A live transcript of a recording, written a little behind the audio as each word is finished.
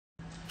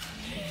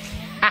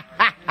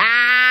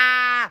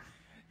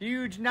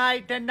huge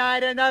night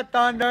tonight in the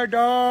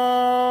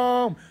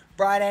Thunderdome.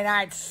 Friday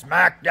night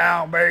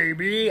SmackDown,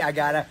 baby. I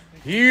got a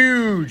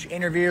huge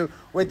interview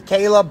with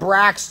Kayla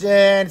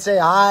Braxton. Say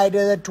hi to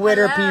the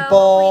Twitter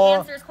people.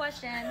 Hopefully answers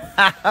questions.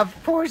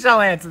 Of course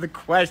I'll answer the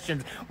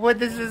questions. What,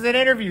 this is an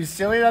interview,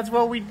 silly. That's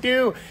what we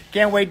do.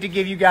 Can't wait to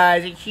give you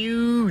guys a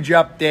huge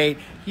update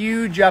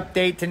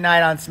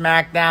tonight on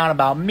SmackDown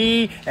about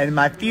me and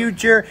my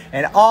future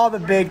and all the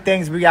big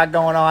things we got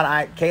going on.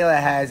 Kayla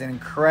has an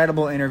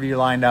incredible interview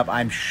lined up.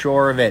 I'm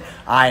sure of it.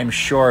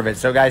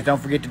 So guys,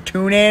 don't forget to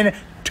tune in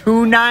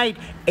tonight,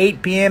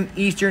 8 p.m.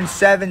 Eastern,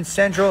 7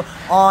 Central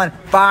on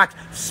Fox.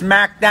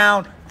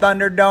 SmackDown,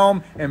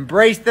 Thunderdome.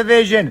 Embrace the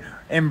vision.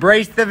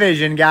 Embrace the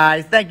vision,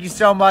 guys. Thank you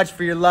so much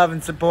for your love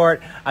and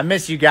support. I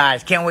miss you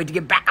guys. Can't wait to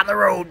get back on the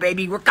road,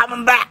 baby. We're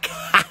coming back.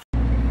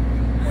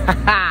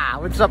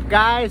 What's up,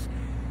 guys?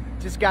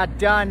 Just got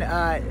done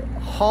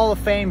Hall of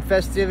Fame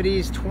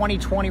festivities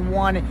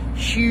 2021.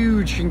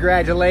 Huge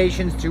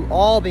congratulations to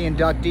all the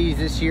inductees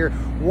this year.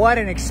 What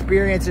an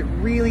experience. It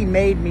really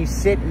made me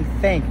sit and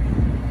think,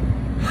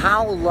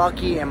 how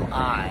lucky am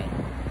I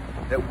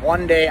that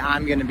one day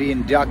I'm going to be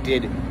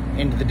inducted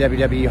into the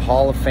WWE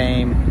Hall of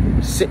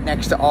Fame, sit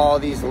next to all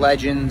these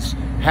legends,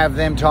 have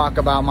them talk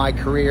about my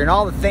career and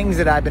all the things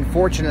that I've been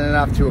fortunate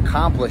enough to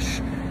accomplish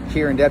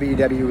here in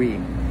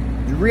WWE.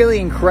 Really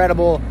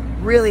incredible,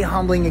 really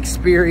humbling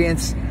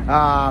experience.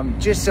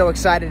 Just so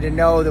excited to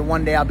know that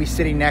one day I'll be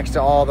sitting next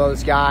to all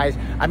those guys.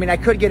 I mean, I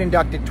could get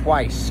inducted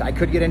twice.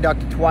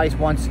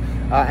 Once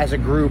as a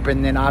group,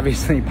 and then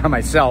obviously by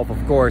myself,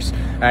 of course.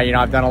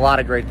 I've done a lot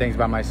of great things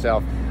by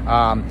myself.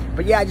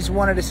 But yeah, I just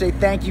wanted to say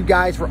thank you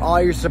guys for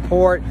all your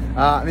support.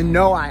 And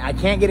no, I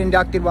can't get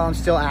inducted while I'm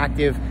still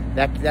active.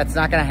 That's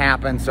not going to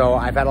happen. So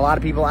I've had a lot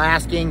of people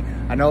asking.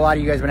 I know a lot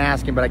of you guys have been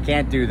asking, but I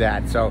can't do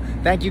that. So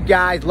thank you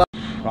guys.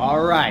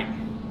 All right,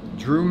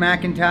 Drew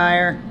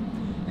McIntyre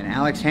and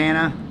Alex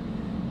Hanna,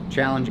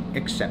 challenge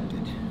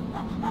accepted.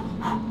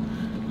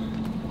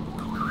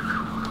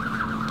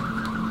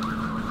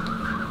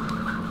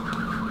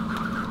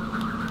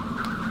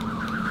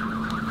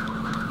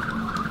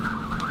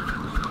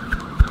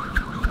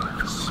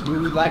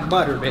 Smooth like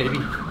butter, baby.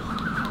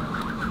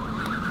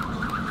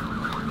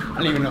 I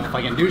don't even know if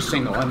I can do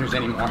single unders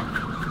anymore.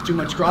 Too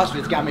much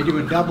CrossFit's got me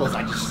doing doubles.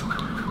 This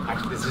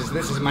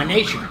is my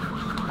nature.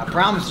 I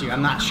promise you,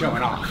 I'm not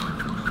showing off.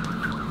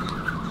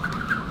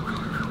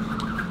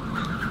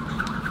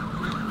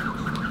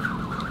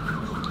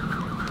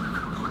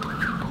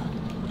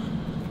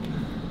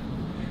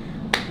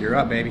 You're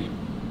up, baby.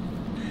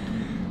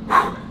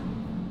 Whew.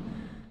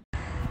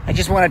 I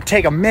just want to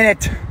take a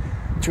minute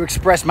to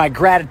express my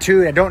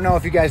gratitude. I don't know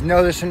if you guys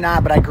know this or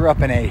not, but I grew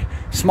up in a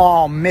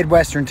small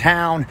Midwestern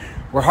town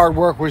where hard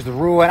work was the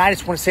rule, and I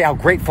just want to say how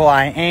grateful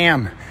I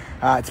am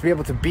to be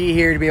able to be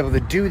here, to be able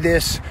to do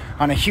this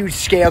on a huge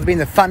scale, to be in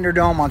the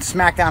Thunderdome on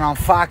SmackDown on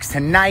Fox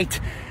tonight.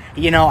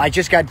 I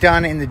just got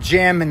done in the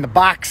gym, in the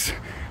box,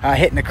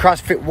 hitting the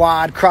CrossFit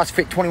WOD,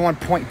 CrossFit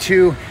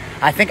 21.2.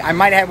 I think I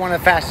might have had one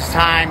of the fastest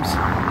times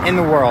in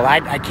the world.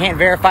 I can't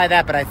verify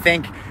that, but I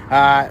think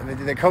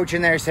the coach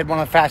in there said one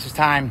of the fastest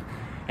time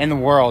in the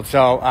world.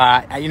 So,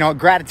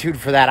 gratitude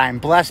for that. I'm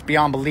blessed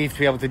beyond belief to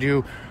be able to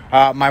do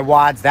my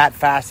WODs that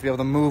fast, to be able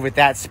to move at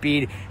that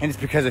speed. And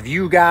it's because of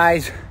you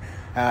guys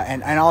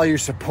and all your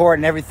support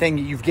and everything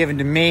that you've given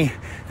to me.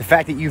 The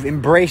fact that you've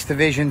embraced the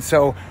vision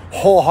so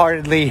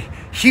wholeheartedly.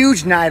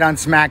 Huge night on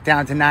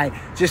SmackDown tonight.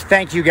 Just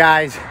thank you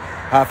guys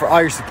for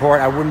all your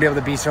support. I wouldn't be able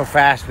to be so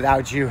fast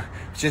without you.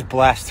 It's just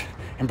blessed.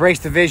 Embrace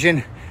the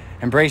vision.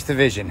 Embrace the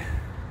vision.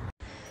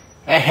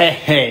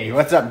 Hey,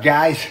 what's up,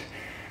 guys?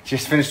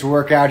 Just finished the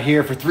workout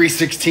here for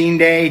 316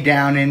 day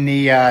down in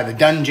the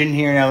dungeon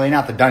here in LA.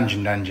 Not the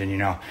dungeon,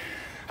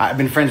 I've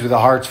been friends with the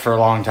Hearts for a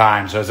long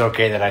time, so it's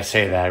okay that I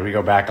say that. We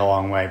go back a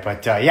long way.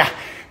 But yeah,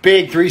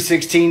 big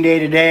 316 day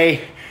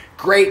today.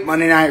 Great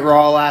Monday Night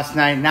Raw last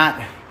night.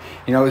 Not,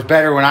 it was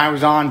better when I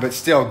was on, but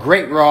still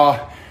great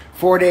Raw.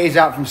 4 days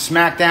out from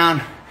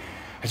SmackDown.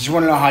 I just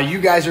want to know how you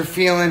guys are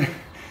feeling.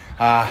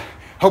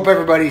 Hope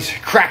everybody's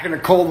cracking a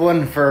cold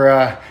one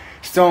for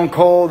Stone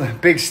Cold.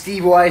 Big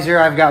Steve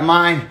Weiser. I've got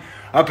mine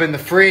up in the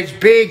fridge.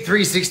 Big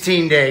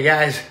 316 day,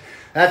 guys.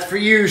 That's for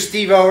you,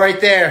 Steve-O,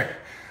 right there.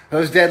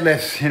 Those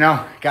deadlifts,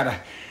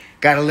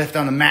 gotta lift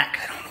on the mat.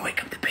 I don't want to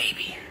wake up the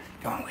baby.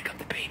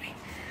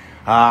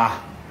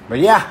 But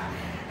yeah,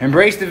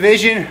 embrace the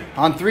vision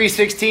on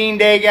 316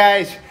 day,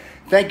 guys.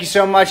 Thank you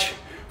so much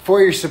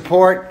for your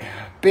support.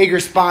 Big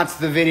response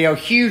to the video.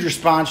 Huge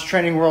response,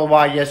 trending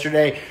worldwide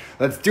yesterday.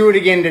 Let's do it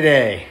again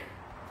today.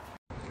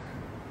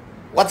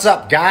 What's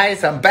up,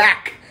 guys? I'm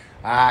back.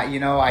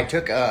 I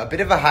took a bit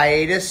of a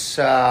hiatus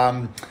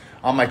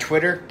on my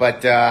Twitter,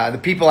 but the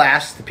people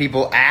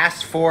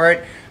asked for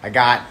it. I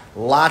got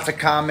lots of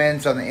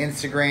comments on the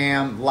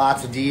Instagram,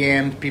 lots of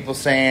DMs, people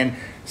saying,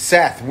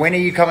 Seth, when are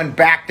you coming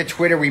back to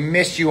Twitter? We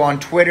missed you on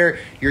Twitter.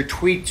 Your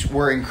tweets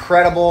were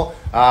incredible.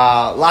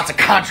 Lots of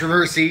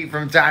controversy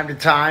from time to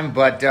time,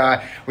 but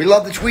we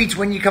love the tweets.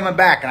 When you coming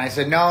back? And I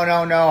said, no.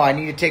 I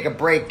need to take a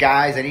break,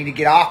 guys. I need to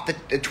get off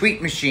the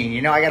tweet machine.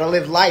 You know, I got to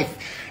live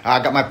life.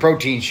 I got my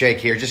protein shake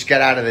here. Just got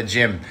out of the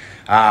gym.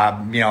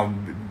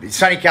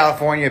 Sunny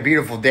California,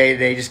 beautiful day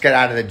today. Just got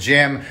out of the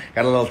gym.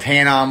 Got a little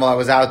tan on while I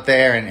was out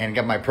there and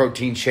got my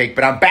protein shake.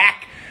 But I'm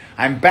back.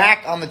 I'm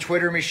back on the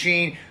Twitter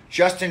machine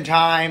just in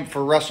time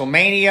for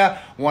WrestleMania.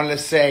 Wanted to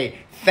say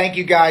thank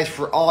you guys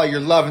for all your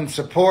love and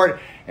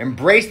support.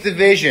 Embrace the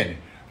vision.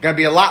 Going to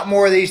be a lot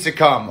more of these to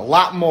come. A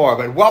lot more.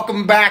 But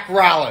welcome back,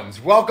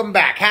 Rollins. Welcome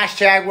back.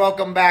 Hashtag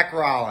welcome back,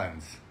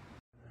 Rollins.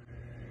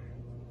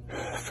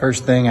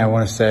 First thing I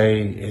want to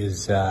say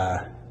is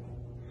that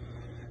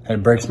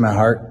it breaks my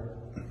heart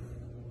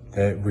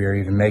that we are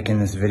even making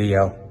this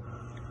video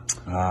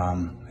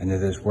and that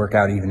this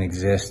workout even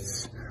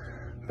exists.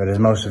 But as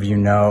most of you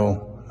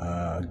know,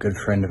 a good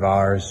friend of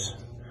ours,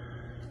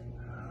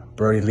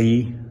 Brody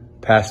Lee,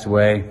 passed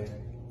away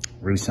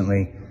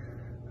recently.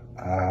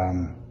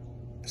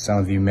 Some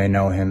of you may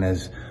know him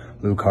as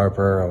Luke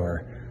Harper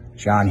or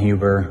John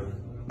Huber.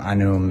 I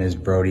knew him as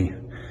Brody,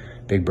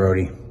 Big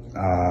Brody.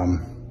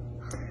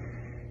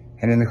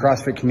 And in the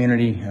CrossFit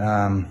community,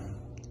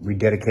 we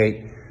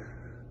dedicate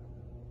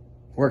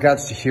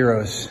workouts to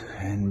heroes,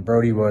 and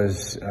Brody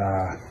was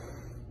a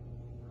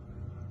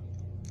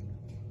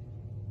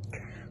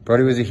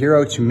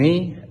hero to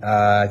me,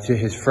 to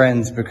his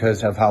friends,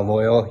 because of how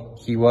loyal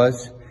he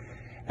was,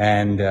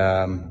 and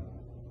how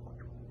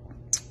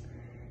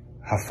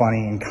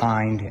funny and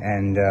kind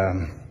and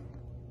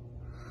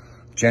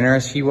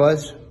generous he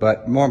was.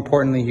 But more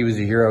importantly, he was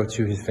a hero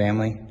to his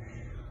family.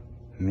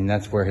 I mean,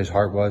 that's where his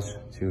heart was,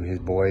 to his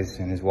boys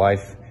and his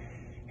wife.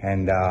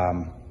 And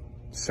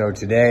so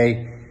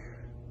today,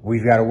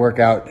 we've got a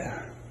workout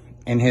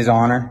in his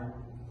honor.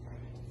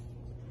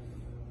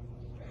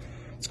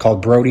 It's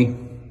called Brody.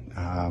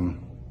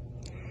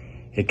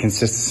 It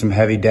consists of some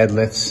heavy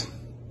deadlifts,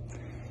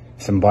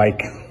 some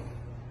bike,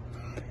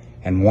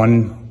 and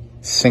one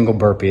single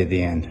burpee at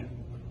the end,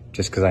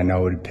 just because I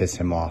know it would piss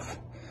him off.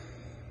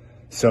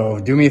 So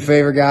do me a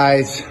favor,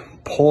 guys.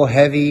 Pull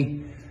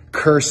heavy,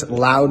 curse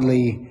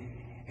loudly,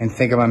 and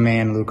think of my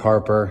man, Luke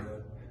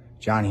Harper,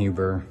 John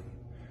Huber,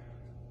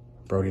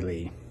 Brody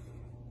Lee.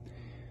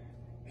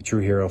 A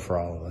true hero for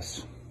all of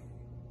us.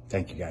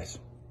 Thank you, guys.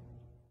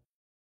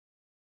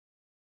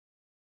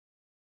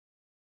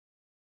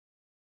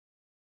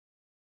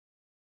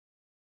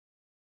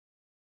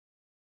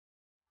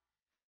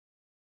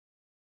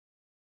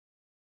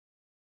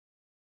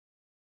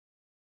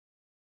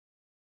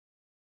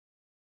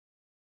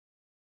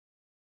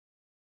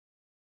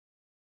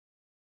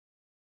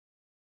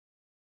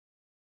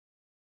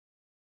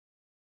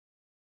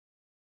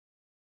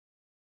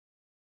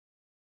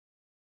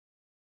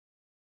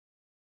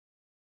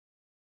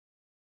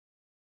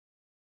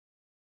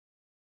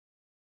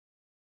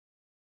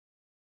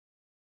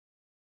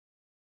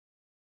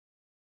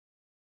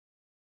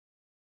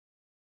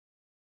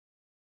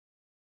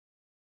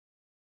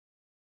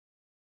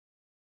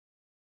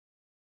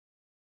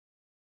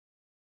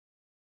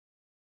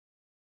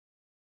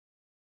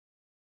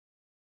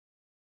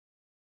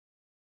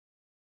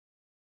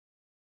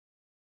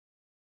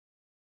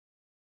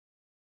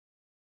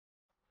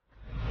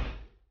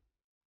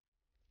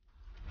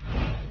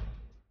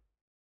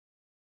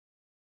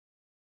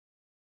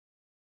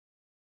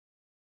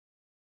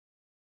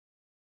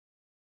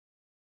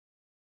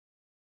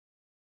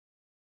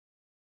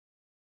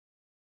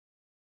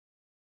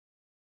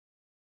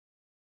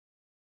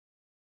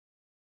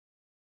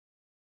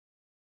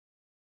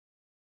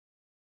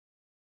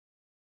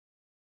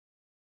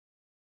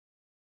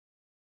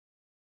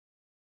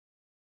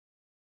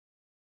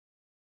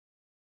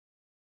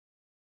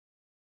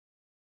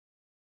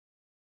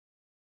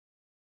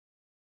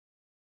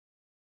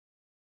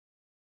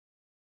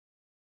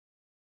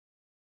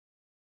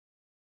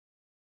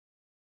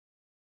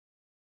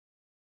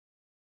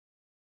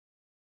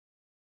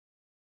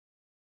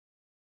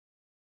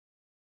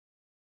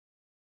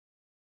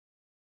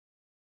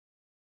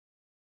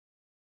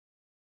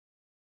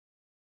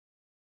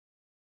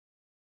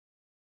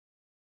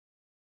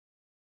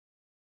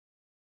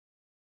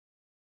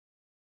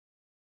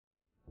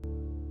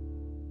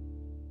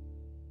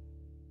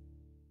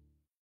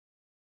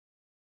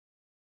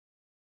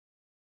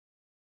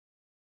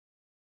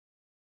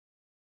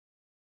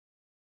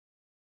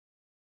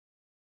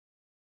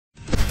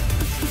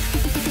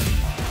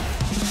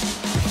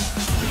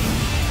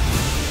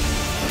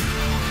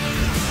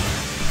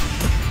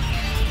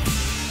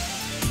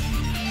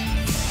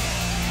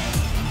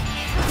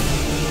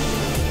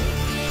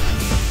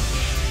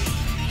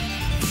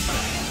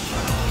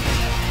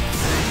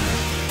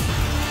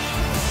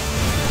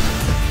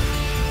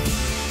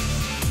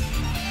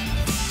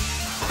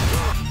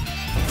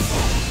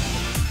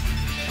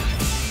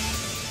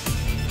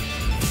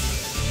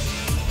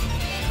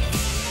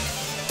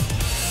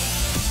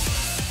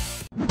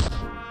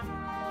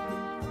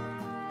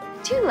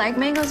 Do you like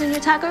mangoes in your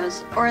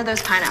tacos, or are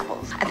those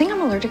pineapples? I think I'm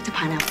allergic to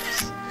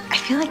pineapples. I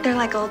feel like they're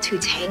like a little too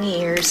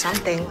tangy or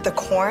something. The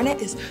corn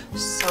is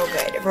so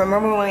good.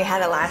 Remember when we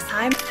had it last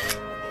time?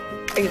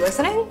 Are you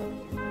listening?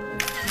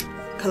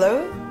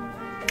 Hello?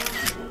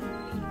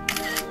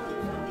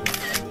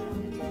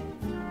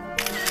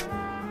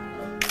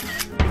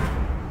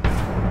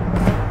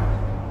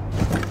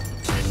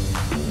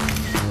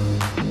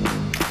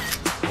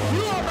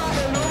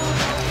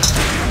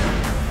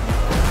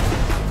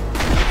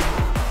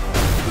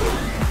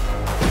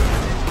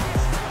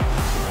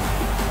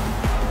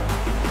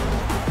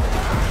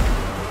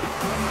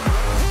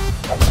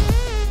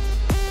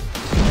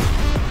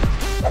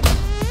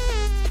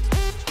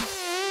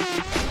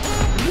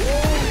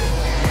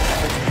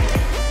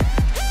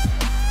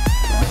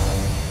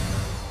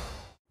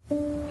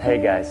 Hey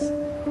guys.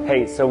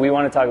 Hey, so we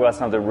want to talk about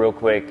something real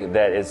quick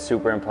that is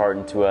super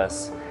important to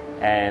us,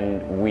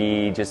 and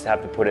we just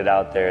have to put it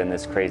out there in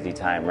this crazy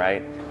time,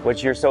 right?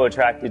 What you're so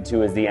attracted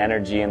to is the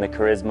energy and the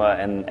charisma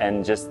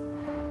and just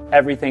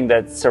everything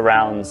that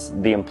surrounds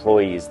the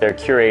employees. They're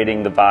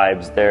curating the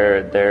vibes,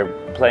 they're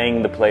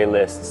playing the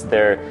playlists,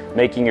 they're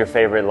making your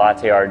favorite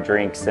latte art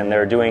drinks, and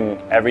they're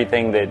doing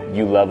everything that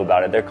you love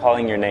about it. They're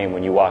calling your name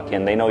when you walk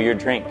in. They know your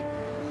drink.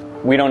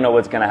 We don't know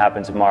what's going to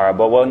happen tomorrow,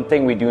 but one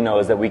thing we do know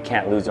is that we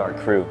can't lose our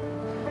crew.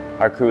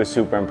 Our crew is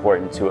super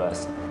important to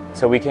us.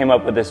 So we came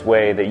up with this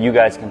way that you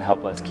guys can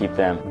help us keep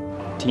them.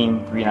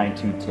 Team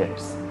 392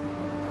 tips.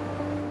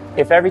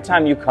 If every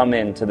time you come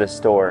into the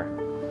store,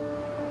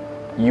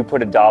 you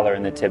put $1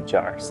 in the tip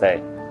jar,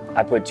 say,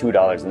 I put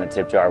 $2 in the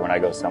tip jar when I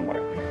go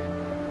somewhere.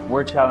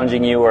 We're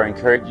challenging you or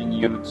encouraging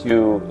you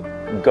to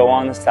go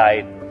on the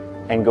site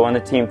and go on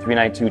the Team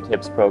 392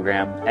 tips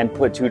program and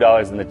put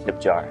 $2 in the tip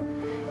jar.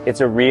 It's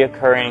a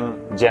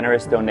reoccurring,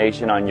 generous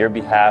donation on your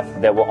behalf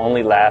that will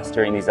only last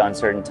during these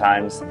uncertain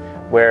times,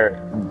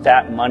 where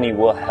that money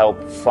will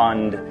help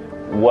fund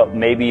what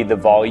maybe the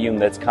volume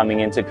that's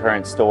coming into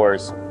current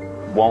stores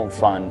won't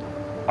fund.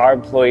 Our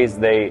employees,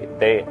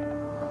 they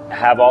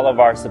have all of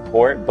our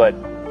support, but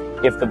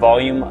if the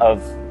volume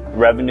of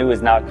revenue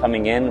is not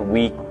coming in,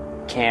 we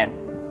can't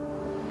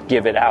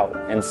give it out.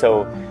 And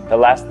so the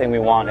last thing we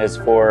want is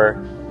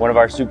for one of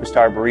our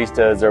superstar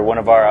baristas or one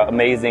of our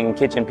amazing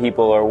kitchen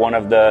people or one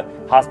of the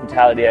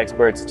hospitality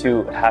experts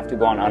to have to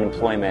go on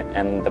unemployment,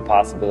 and the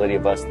possibility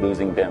of us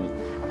losing them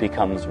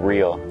becomes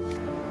real.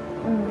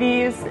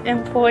 These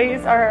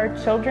employees are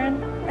our children.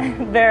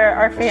 They're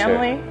our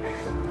family.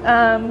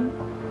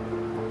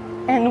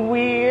 And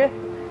we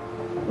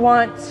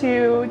want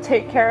to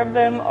take care of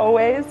them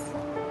always.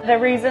 The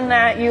reason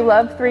that you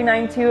love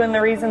 392 and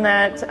the reason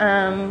that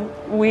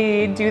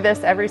we do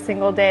this every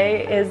single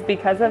day is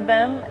because of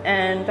them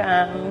and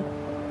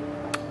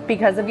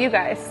because of you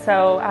guys.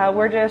 So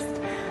we're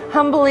just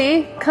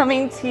humbly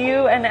coming to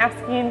you and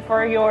asking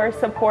for your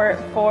support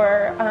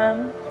for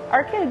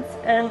our kids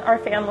and our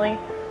family.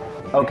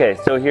 Okay,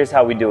 so here's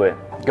how we do it.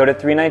 Go to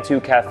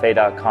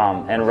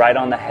 392cafe.com, and right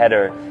on the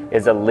header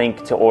is a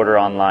link to order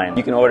online.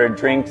 You can order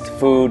drinks,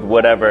 food,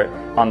 whatever.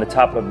 On the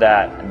top of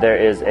that, there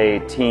is a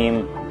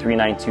Team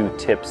 392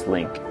 tips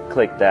link.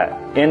 Click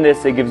that. In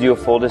this, it gives you a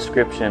full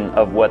description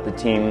of what the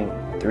Team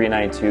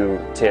 392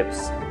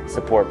 tips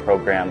support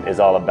program is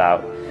all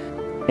about.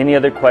 Any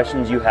other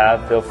questions you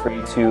have, feel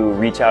free to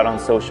reach out on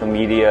social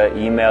media,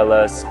 email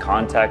us,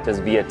 contact us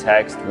via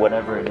text,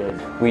 whatever it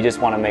is. We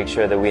just want to make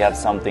sure that we have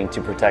something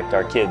to protect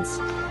our kids.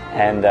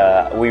 And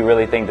we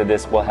really think that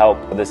this will help.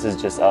 This is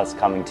just us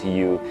coming to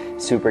you,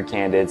 super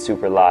candid,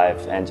 super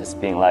live, and just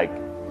being like,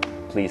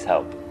 please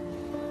help.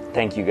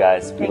 Thank you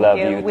guys. We love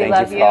you. We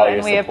love you,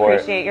 and we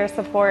appreciate your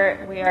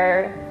support. We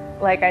are,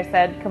 like I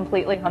said,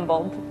 completely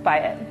humbled by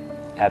it.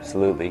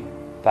 Absolutely.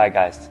 Bye,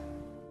 guys.